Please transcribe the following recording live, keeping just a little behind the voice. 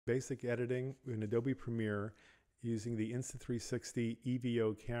basic editing in Adobe Premiere using the Insta360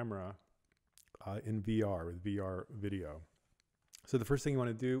 EVO camera in VR with VR video. So the first thing you want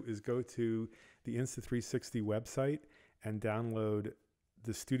to do is go to the Insta360 website and download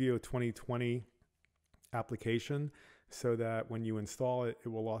the Studio 2020 application so that when you install it, it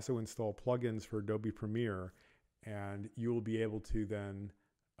will also install plugins for Adobe Premiere, and you will be able to then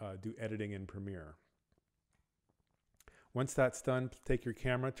do editing in Premiere. Once that's done, take your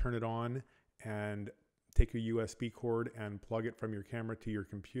camera, turn it on, and take your USB cord and plug it from your camera to your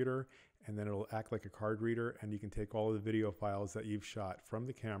computer, and then it'll act like a card reader, and you can take all of the video files that you've shot from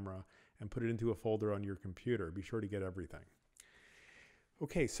the camera and put it into a folder on your computer. Be sure to get everything.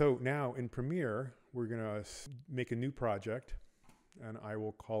 Okay, so now in Premiere, we're going to make a new project, and I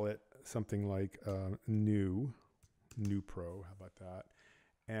will call it something like New Pro. How about that?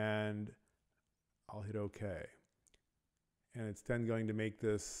 And I'll hit OK. And it's then going to make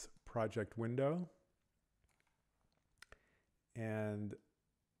this project window. And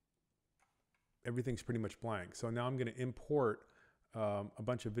everything's pretty much blank. So now I'm going to import a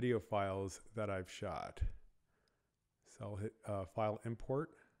bunch of video files that I've shot. So I'll hit File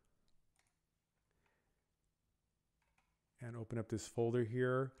Import and open up this folder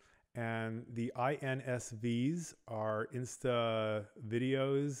here. And the INSVs are Insta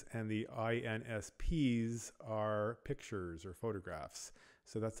videos, and the INSPs are pictures or photographs.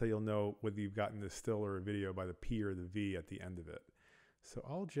 So that's how you'll know whether you've gotten the still or a video by the P or the V at the end of it. So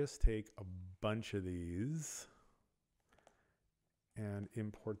I'll just take a bunch of these and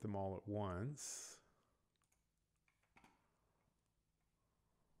import them all at once.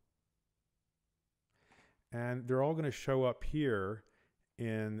 And they're all going to show up here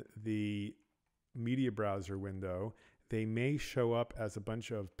in the media browser window. They may show up as a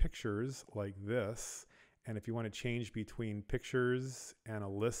bunch of pictures like this. And if you want to change between pictures and a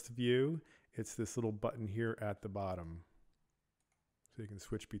list view, it's this little button here at the bottom. So you can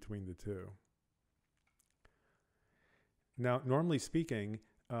switch between the two. Now, normally speaking,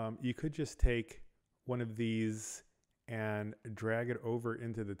 you could just take one of these and drag it over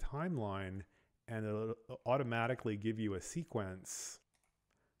into the timeline, and it'll automatically give you a sequence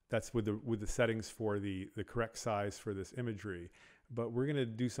that's with the settings for the correct size for this imagery. But we're going to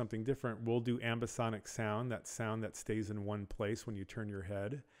do something different. We'll do ambisonic sound that stays in one place when you turn your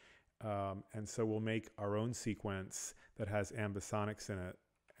head. And so we'll make our own sequence that has ambisonics in it,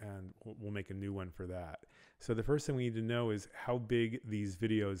 and we'll make a new one for that. So the first thing we need to know is how big these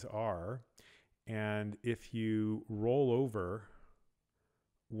videos are. And if you roll over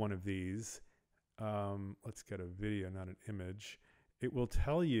one of these, let's get a video, not an image, it will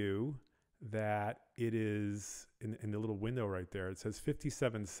tell you that it is, in the little window right there, it says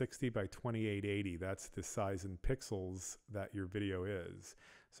 5760 by 2880. That's the size in pixels that your video is.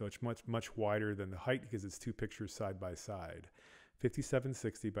 So it's much wider than the height because it's two pictures side by side.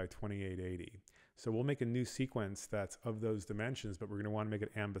 5760 by 2880. So we'll make a new sequence that's of those dimensions, but we're going to want to make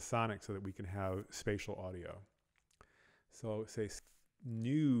it ambisonic so that we can have spatial audio. So say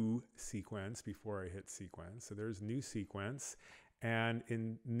new sequence before I hit sequence. So there's new sequence. And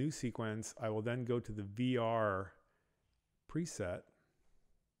in new sequence, I will then go to the VR preset,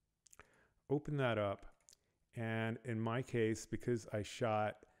 open that up. And in my case, because I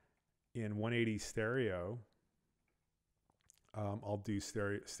shot in 180 stereo, I'll do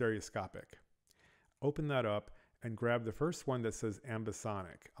stereoscopic. Open that up and grab the first one that says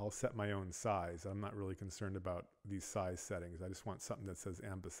ambisonic. I'll set my own size. I'm not really concerned about these size settings. I just want something that says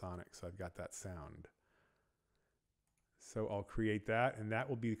ambisonic, so I've got that sound. So I'll create that, and that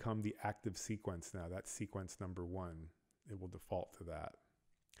will become the active sequence now. That's sequence number 1. It will default to that.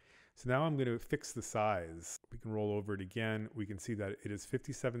 So now I'm going to fix the size. We can roll over it again. We can see that it is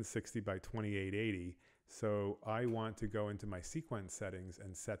 5760 by 2880. So I want to go into my sequence settings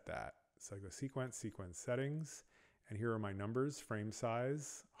and set that. So I go sequence settings, and here are my numbers: frame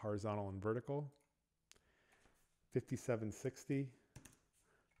size, horizontal and vertical, 5760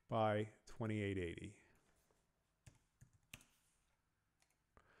 by 2880.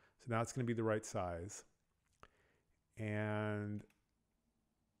 So now it's going to be the right size. And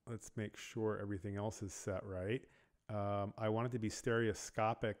let's make sure everything else is set right. I want it to be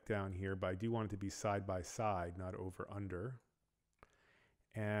stereoscopic down here, but I do want it to be side by side, not over under.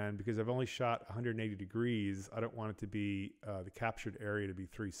 And because I've only shot 180 degrees, I don't want it to be the captured area to be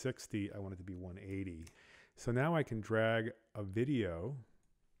 360. I want it to be 180. So now I can drag a video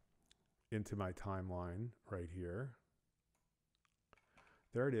into my timeline right here.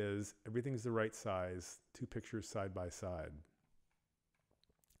 There it is. Everything's the right size, two pictures side by side.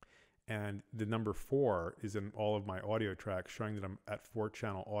 And the number 4 is in all of my audio tracks, showing that I'm at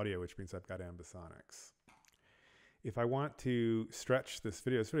 4-channel audio, which means I've got Ambisonics. If I want to stretch this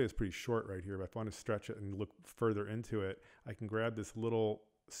video is pretty short right here, but if I want to stretch it and look further into it, I can grab this little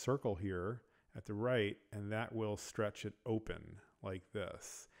circle here at the right, and that will stretch it open like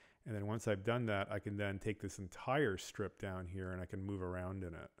this. And then once I've done that, I can then take this entire strip down here and I can move around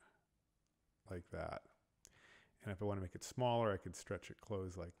in it like that. And if I want to make it smaller, I could stretch it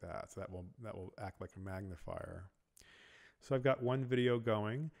closed like that. So that will act like a magnifier. So I've got one video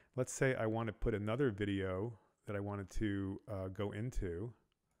going. Let's say I want to put another video that I wanted to go into.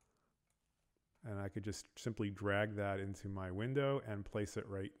 And I could just simply drag that into my window and place it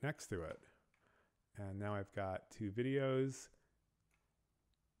right next to it. And now I've got 2 videos.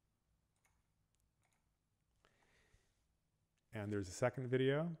 And there's a second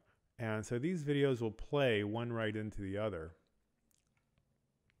video. And so these videos will play one right into the other.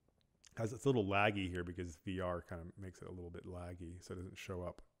 As it's a little laggy here because VR kind of makes it a little bit laggy, so it doesn't show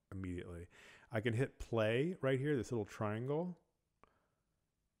up immediately. I can hit play right here, this little triangle,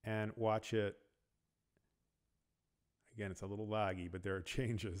 and watch it. Again, it's a little laggy, but there are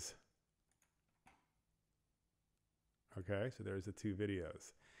changes. Okay, so there's the 2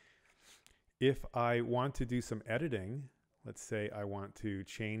 videos. If I want to do some editing, let's say I want to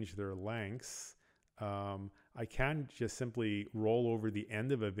change their lengths, I can just simply roll over the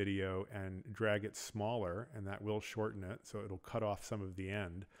end of a video and drag it smaller, and that will shorten it, so it'll cut off some of the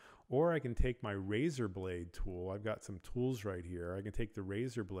end. Or I can take my razor blade tool. I've got some tools right here. I can take the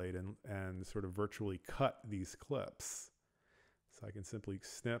razor blade and sort of virtually cut these clips. So I can simply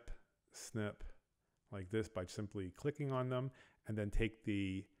snip, snip like this by simply clicking on them, and then take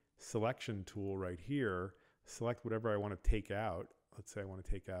the selection tool right here, select whatever I want to take out. Let's say I want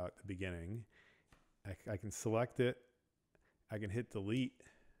to take out the beginning. I can select it. I can hit delete,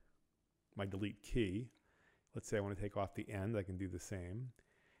 my delete key. Let's say I want to take off the end. I can do the same.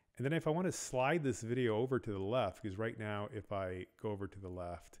 And then if I want to slide this video over to the left, because right now if I go over to the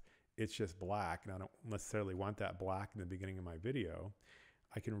left, it's just black, and I don't necessarily want that black in the beginning of my video,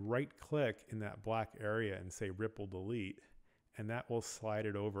 I can right click in that black area and say ripple delete, and that will slide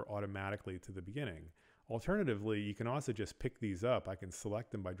it over automatically to the beginning. Alternatively, you can also just pick these up. I can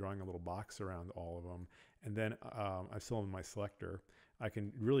select them by drawing a little box around all of them, and then I still have my selector. I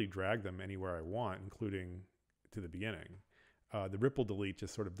can really drag them anywhere I want, including to the beginning. The ripple delete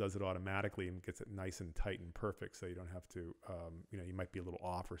just sort of does it automatically and gets it nice and tight and perfect, so you don't have to, you might be a little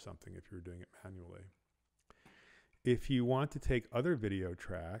off or something if you were doing it manually. If you want to take other video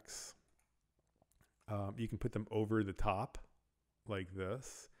tracks, you can put them over the top like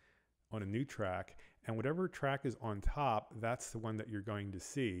this on a new track, and whatever track is on top, that's the one that you're going to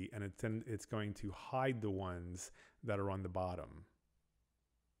see, and it's going to hide the ones that are on the bottom.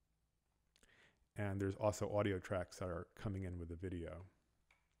 And there's also audio tracks that are coming in with the video.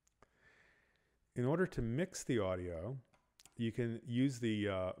 In order to mix the audio, you can use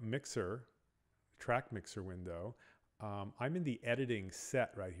the track mixer window. I'm in the editing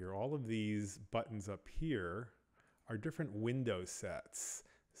set right here. All of these buttons up here are different window sets.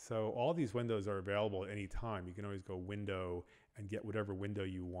 So all these windows are available at any time. You can always go window and get whatever window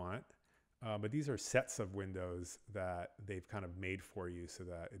you want. But these are sets of windows that they've kind of made for you so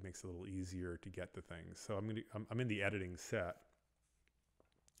that it makes it a little easier to get to things. So I'm in the editing set.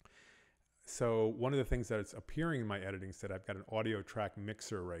 So one of the things that is appearing in my editing set, I've got an audio track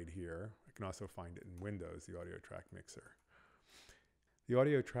mixer right here. I can also find it in Windows, the audio track mixer. The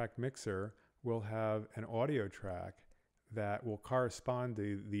audio track mixer will have an audio track that will correspond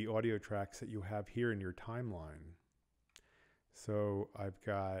to the audio tracks that you have here in your timeline. So I've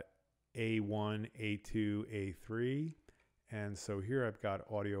got A1, A2, A3, and so here I've got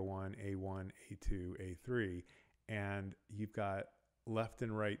audio 1, A1, A2, A3, and you've got left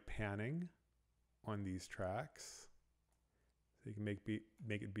and right panning on these tracks. So you can make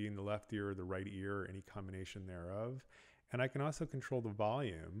it be in the left ear or the right ear or any combination thereof. And I can also control the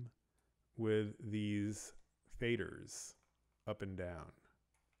volume with these faders up and down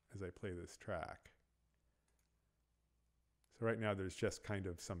as I play this track. So right now there's just kind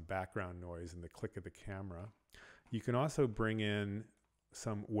of some background noise and the click of the camera. You can also bring in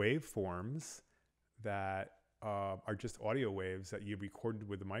some waveforms that are just audio waves that you recorded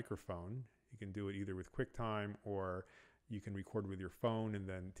with the microphone. You can do it either with QuickTime, or you can record with your phone and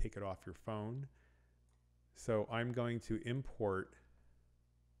then take it off your phone. So I'm going to import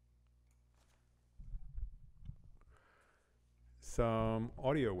some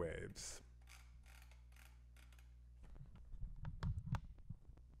audio waves.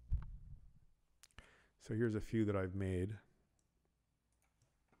 So here's a few that I've made.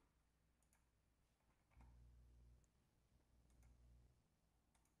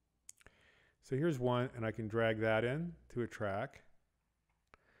 So here's one, and I can drag that in to a track.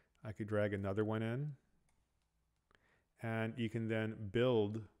 I could drag another one in, and you can then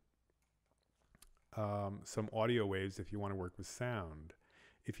build some audio waves if you want to work with sound.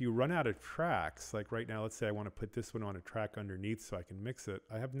 If you run out of tracks, like right now, let's say I want to put this one on a track underneath so I can mix it.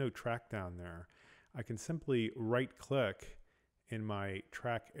 I have no track down there. I can simply right click in my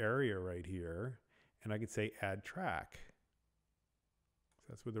track area right here, and I can say add track.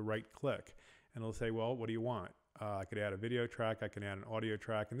 So that's with a right click. And it'll say, well, what do you want? I could add a video track, I can add an audio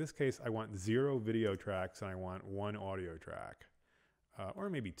track. In this case, I want 0 video tracks and I want 1 audio track. Or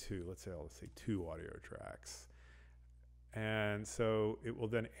maybe 2, let's say 2 audio tracks. And so it will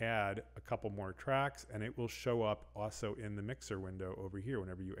then add a couple more tracks, and it will show up also in the mixer window over here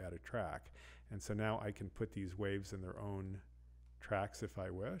whenever you add a track. And so now I can put these waves in their own tracks if I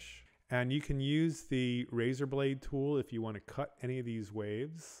wish. And you can use the razor blade tool if you want to cut any of these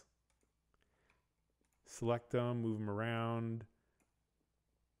waves. Select them, move them around,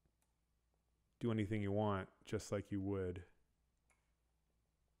 do anything you want, just like you would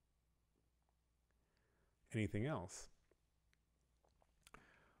anything else.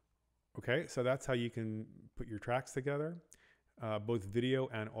 Okay, so that's how you can put your tracks together, both video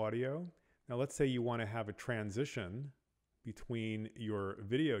and audio. Now let's say you want to have a transition between your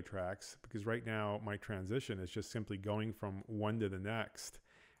video tracks, because right now my transition is just simply going from one to the next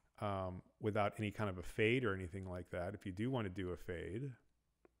without any kind of a fade or anything like that. If you do want to do a fade,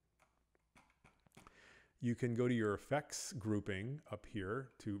 you can go to your effects grouping up here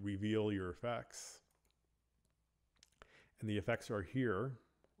to reveal your effects. And the effects are here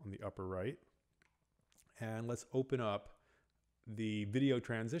on the upper right. And let's open up the video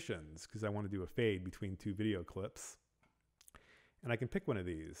transitions, because I want to do a fade between 2 video clips. And I can pick one of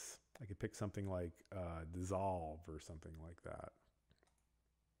these. I could pick something like dissolve or something like that.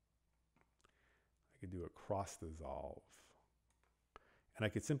 I could do a cross dissolve. And I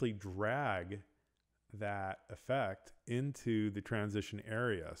could simply drag that effect into the transition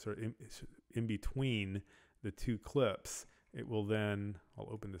area. So in between the 2 clips, it will then, I'll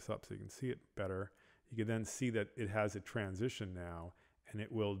open this up so you can see it better. You can then see that it has a transition now, and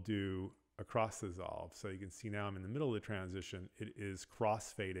it will do a cross dissolve. So you can see now I'm in the middle of the transition. It is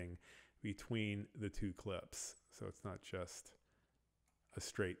cross-fading between the 2 clips. So it's not just a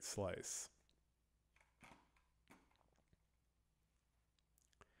straight slice.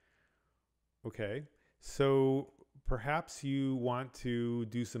 Okay, so perhaps you want to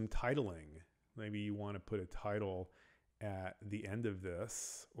do some titling. Maybe you want to put a title at the end of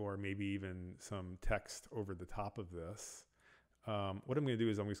this, or maybe even some text over the top of this. What I'm going to do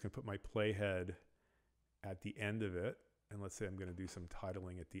is I'm just going to put my playhead at the end of it. And let's say I'm going to do some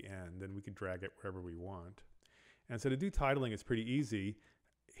titling at the end. Then we can drag it wherever we want. And so to do titling, it's pretty easy.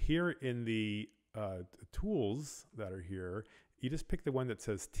 Here in the tools that are here, you just pick the one that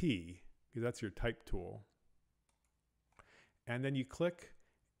says T, because that's your type tool. And then you click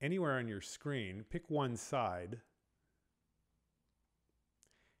anywhere on your screen, pick one side,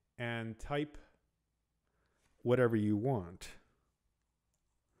 and type whatever you want.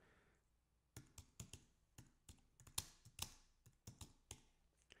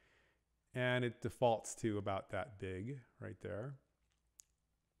 And it defaults to about that big right there.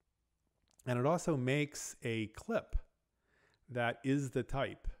 And it also makes a clip that is the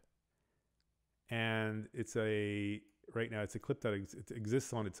type. And it's right now it's a clip that it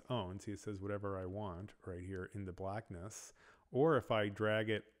exists on its own. See, it says whatever I want right here in the blackness. Or if I drag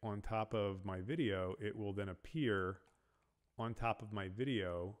it on top of my video, it will then appear on top of my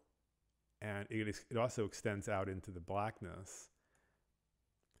video, and it also extends out into the blackness.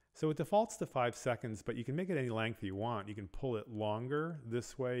 So it defaults to 5 seconds, but you can make it any length you want. You can pull it longer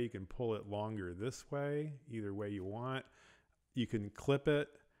this way, you can pull it longer this way, either way you want. You can clip it,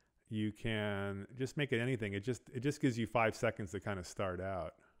 you can just make it anything. It just gives you 5 seconds to kind of start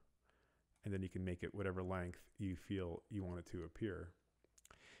out. And then you can make it whatever length you feel you want it to appear.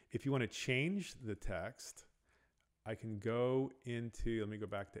 If you want to change the text, I can go into, let me go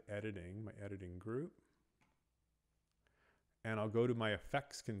back to editing, my editing group. And I'll go to my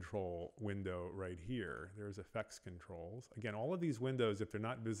effects control window right here. There's effects controls. Again, all of these windows, if they're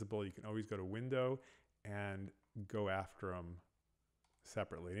not visible, you can always go to window and go after them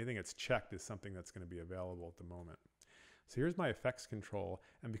separately. Anything that's checked is something that's going to be available at the moment. So here's my effects control,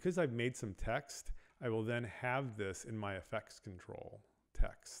 and because I've made some text, I will then have this in my effects control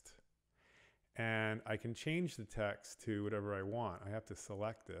text. And I can change the text to whatever I want. I have to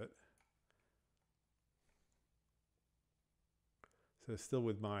select it. So still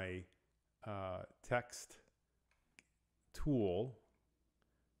with my text tool,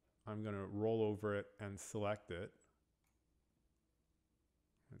 I'm going to roll over it and select it.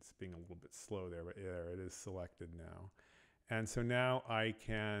 It's being a little bit slow there, but there it is selected now. And so now I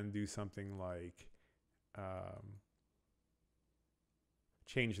can do something like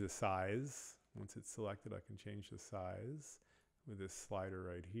change the size. Once it's selected, I can change the size with this slider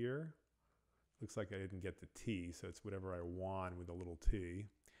right here. Looks like I didn't get the T, so it's whatever I want with a little T.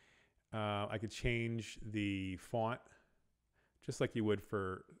 I could change the font just like you would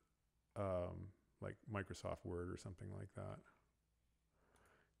for like Microsoft Word or something like that.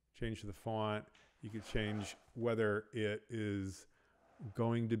 Change the font. You could change whether it is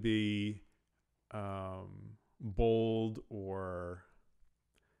going to be bold or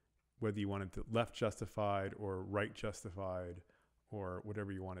whether you want it to left justified or right justified or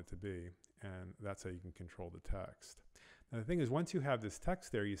whatever you want it to be. And that's how you can control the text. Now the thing is, once you have this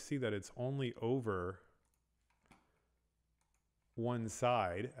text there, you see that it's only over one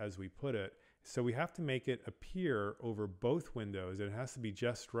side, as we put it. So we have to make it appear over both windows. It has to be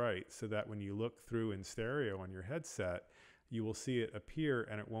just right so that when you look through in stereo on your headset, you will see it appear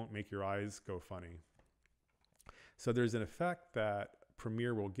and it won't make your eyes go funny. So there's an effect that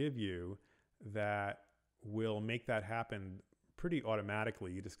Premiere will give you that will make that happen pretty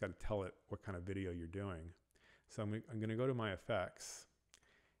automatically. You just got to tell it what kind of video you're doing. So I'm going to go to my effects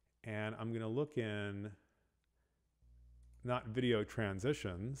and I'm going to look in not video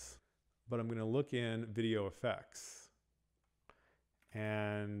transitions, but I'm going to look in video effects.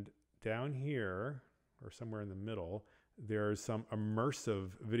 And down here, or somewhere in the middle, there's some immersive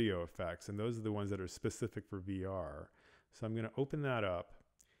video effects, and those are the ones that are specific for VR. So I'm going to open that up,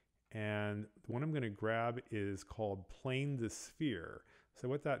 and the one I'm going to grab is called plane to sphere. So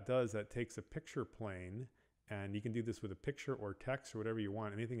what that does, that takes a picture plane, and you can do this with a picture or text or whatever you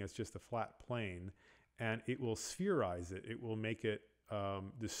want, anything that's just a flat plane, and it will spherize it. It will make it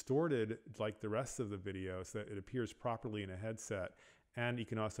distorted like the rest of the video so that it appears properly in a headset, and you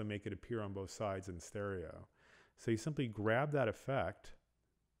can also make it appear on both sides in stereo. So you simply grab that effect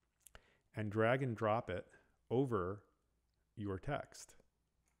and drag and drop it over your text.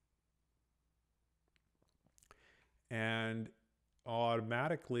 And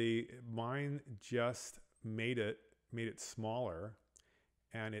automatically mine just made it smaller,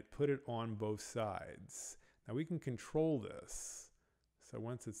 and it put it on both sides. Now we can control this. So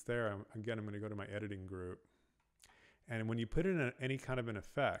once it's there, again, I'm going to go to my editing group. And when you put in any kind of an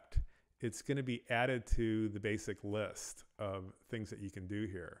effect, it's going to be added to the basic list of things that you can do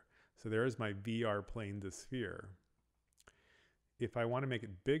here. So there's my VR plane to sphere. If I want to make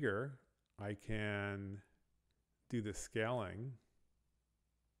it bigger, I can do the scaling,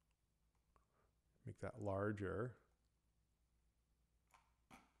 make that larger.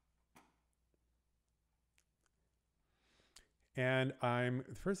 And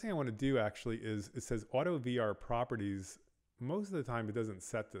the first thing I want to do actually is, it says auto VR properties. Most of the time it doesn't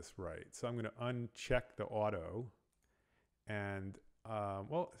set this right. So I'm going to uncheck the auto, and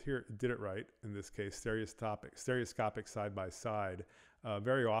well, here it did it right in this case, stereoscopic side by side.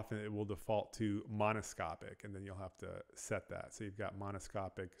 Very often it will default to monoscopic, and then you'll have to set that. So you've got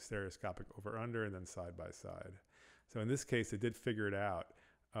monoscopic, stereoscopic over under, and then side by side. So in this case, it did figure it out.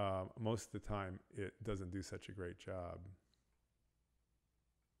 Most of the time it doesn't do such a great job.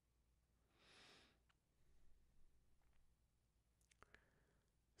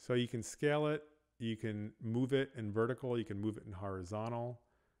 So you can scale it, you can move it in vertical, you can move it in horizontal.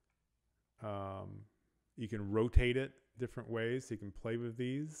 You can rotate it different ways. So you can play with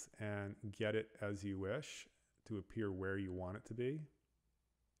these and get it as you wish to appear where you want it to be.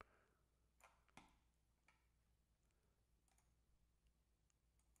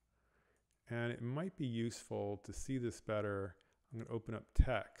 And it might be useful to see this better. I'm going to open up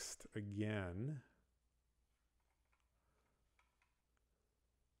text again.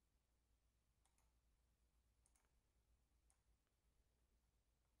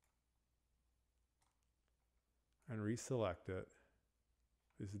 And reselect it.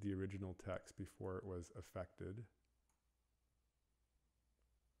 This is the original text before it was affected.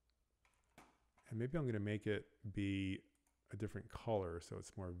 And maybe I'm going to make it be a different color so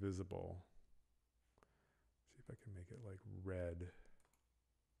it's more visible. See if I can make it like red.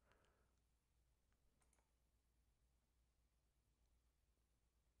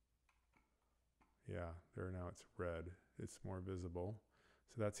 Yeah, there now it's red. It's more visible.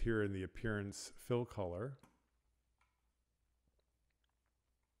 So that's here in the appearance fill color.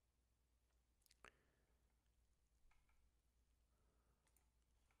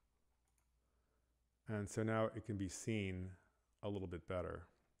 And so now it can be seen a little bit better.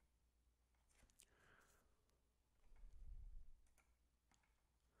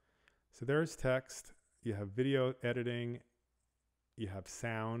 So there's text, you have video editing, you have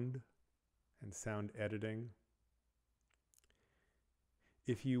sound and sound editing.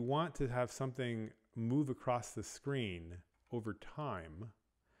 If you want to have something move across the screen over time,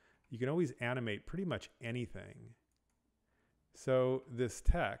 you can always animate pretty much anything. So this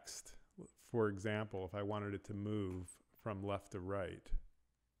text, for example, if I wanted it to move from left to right,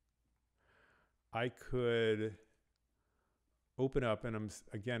 I could open up, and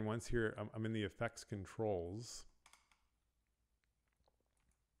again, once here, I'm in the effects controls.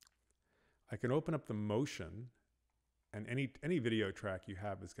 I can open up the motion, and any video track you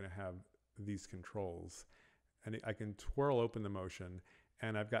have is going to have these controls. And I can twirl open the motion,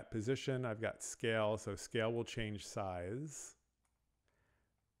 and I've got position, I've got scale, so scale will change size.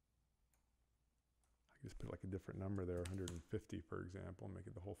 I just put like a different number there, 150 for example, make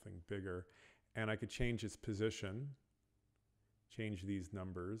it the whole thing bigger. And I could change its position, change these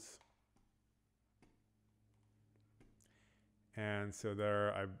numbers. And so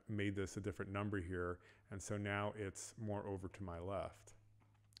there, I've made this a different number here. And so now it's more over to my left.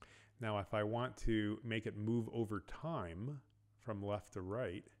 Now, if I want to make it move over time from left to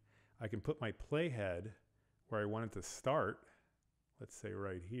right, I can put my playhead where I want it to start, let's say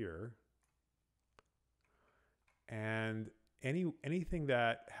right here. And anything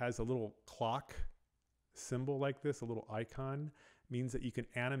that has a little clock symbol like this, a little icon, means that you can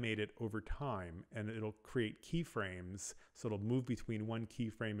animate it over time, and it'll create keyframes, so it'll move between one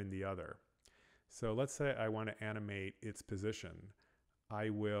keyframe and the other. So let's say I want to animate its position. I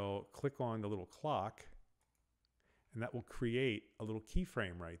will click on the little clock, and that will create a little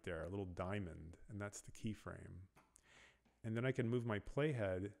keyframe right there, a little diamond, and that's the keyframe. And then I can move my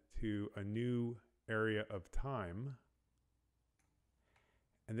playhead to a new area of time.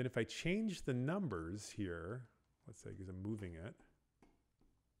 And then if I change the numbers here, let's say because I'm moving it,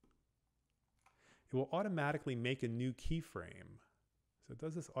 it will automatically make a new keyframe. So it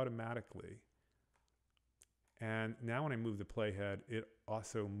does this automatically. And now when I move the playhead, it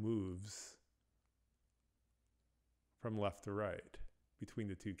also moves from left to right between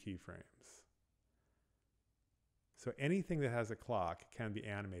the two keyframes. So anything that has a clock can be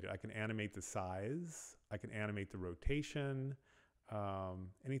animated. I can animate the size, I can animate the rotation.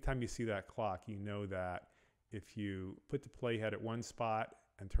 Anytime you see that clock, you know that if you put the playhead at one spot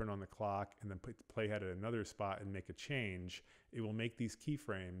and turn on the clock and then put the playhead at another spot and make a change, it will make these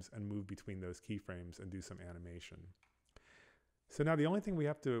keyframes and move between those keyframes and do some animation. So now the only thing we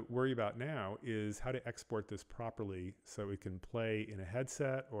have to worry about now is how to export this properly so it can play in a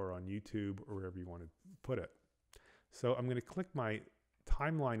headset or on YouTube or wherever you want to put it. So I'm going to click my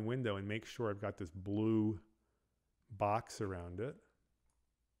timeline window and make sure I've got this blue box around it.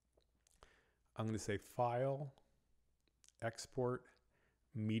 I'm going to say File, Export,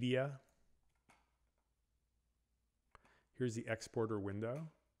 Media. Here's the exporter window.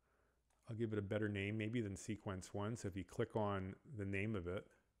 I'll give it a better name maybe than Sequence 1. So if you click on the name of it,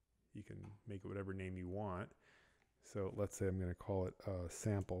 you can make it whatever name you want. So let's say I'm going to call it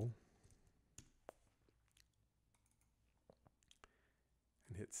Sample.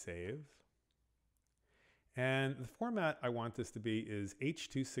 And hit Save. And the format I want this to be is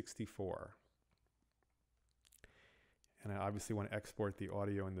H.264. And I obviously want to export the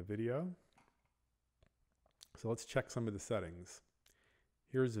audio and the video. So let's check some of the settings.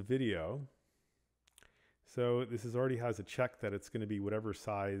 Here's a video. So this already has a check that it's going to be whatever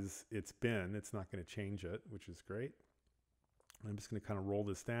size it's been. It's not going to change it, which is great. I'm just going to kind of roll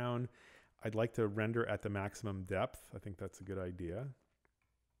this down. I'd like to render at the maximum depth. I think that's a good idea.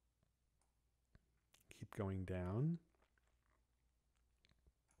 Keep going down.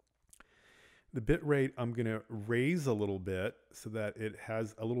 The bit rate I'm going to raise a little bit so that it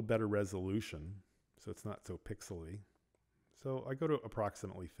has a little better resolution, so it's not so pixely. So I go to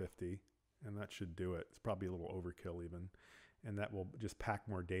approximately 50, and that should do it. It's probably a little overkill even, and that will just pack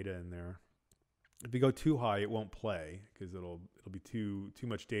more data in there. If you go too high, it won't play because it'll be too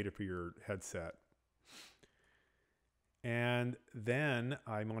much data for your headset. And then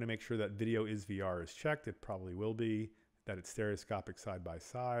I want to make sure that video is VR is checked. It probably will be. That it's stereoscopic side by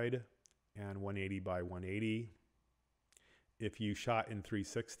side and 180 by 180. If you shot in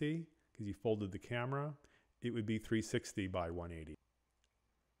 360, because you folded the camera, it would be 360 by 180.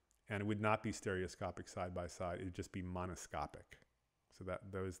 And it would not be stereoscopic side by side. It would just be monoscopic. So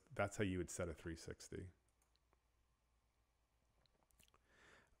that's how you would set a 360.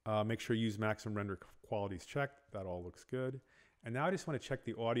 Make sure you use maximum render quality is checked. That all looks good. And now I just want to check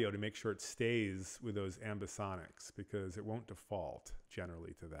the audio to make sure it stays with those ambisonics because it won't default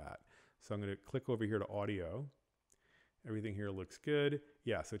generally to that. So I'm going to click over here to audio. Everything here looks good.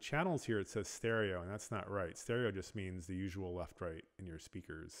 Yeah, so channels here, it says stereo, and that's not right. Stereo just means the usual left-right in your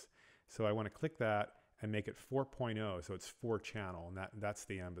speakers. So I want to click that and make it 4.0, so it's 4-channel, and that's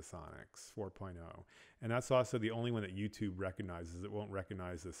the Ambisonics 4.0. And that's also the only one that YouTube recognizes. It won't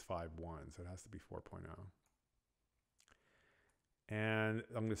recognize this 5.1, so it has to be 4.0. And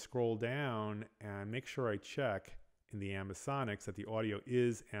I'm going to scroll down and make sure I check in the Ambisonics that the audio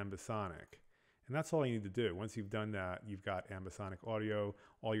is Ambisonic. And that's all you need to do. Once you've done that, you've got Ambisonic audio.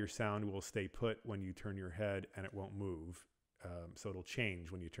 All your sound will stay put when you turn your head, and it won't move. So it'll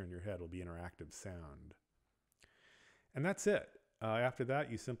change when you turn your head. It'll be interactive sound. And that's it. After that,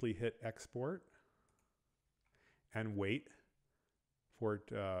 you simply hit export and wait for it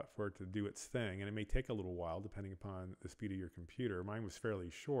to do its thing. And it may take a little while depending upon the speed of your computer. Mine was fairly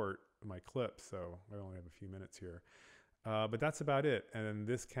short, my clip, so I only have a few minutes here. But that's about it. And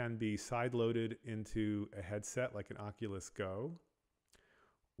this can be side-loaded into a headset like an Oculus Go,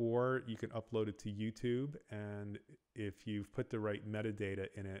 or you can upload it to YouTube, and if you've put the right metadata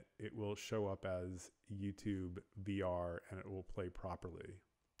in it, it will show up as YouTube VR and it will play properly.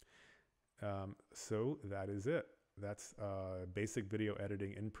 So that is it. That's basic video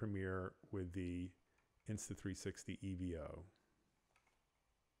editing in Premiere with the Insta360 EVO.